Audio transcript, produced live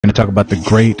Going to talk about the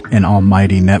great and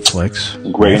almighty Netflix.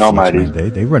 Great and almighty. Man,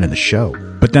 they running the show.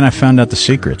 But then I found out the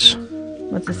secrets.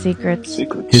 What's the secrets?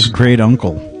 His great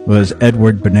uncle was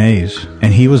Edward Bernays,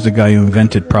 and he was the guy who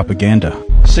invented propaganda.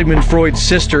 Sigmund Freud's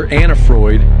sister, Anna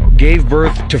Freud, gave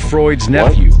birth to Freud's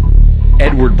nephew,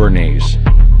 Edward Bernays,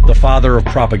 the father of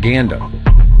propaganda.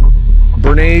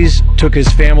 Bernays took his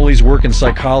family's work in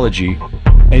psychology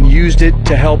and used it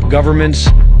to help governments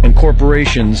and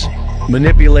corporations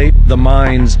manipulate the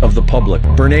minds of the public.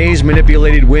 Bernays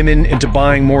manipulated women into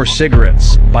buying more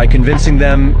cigarettes by convincing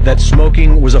them that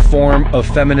smoking was a form of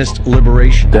feminist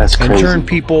liberation. That's crazy. And turned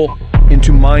people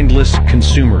into mindless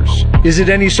consumers. Is it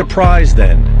any surprise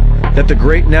then that the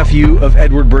great-nephew of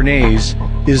Edward Bernays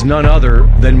is none other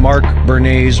than Mark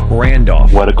Bernays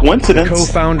Randolph? What a coincidence. The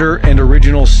co-founder and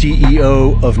original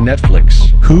CEO of Netflix.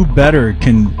 Who better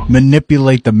can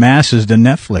manipulate the masses than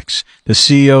Netflix? The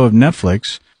CEO of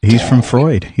Netflix, he's from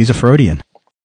Freud. He's a Freudian.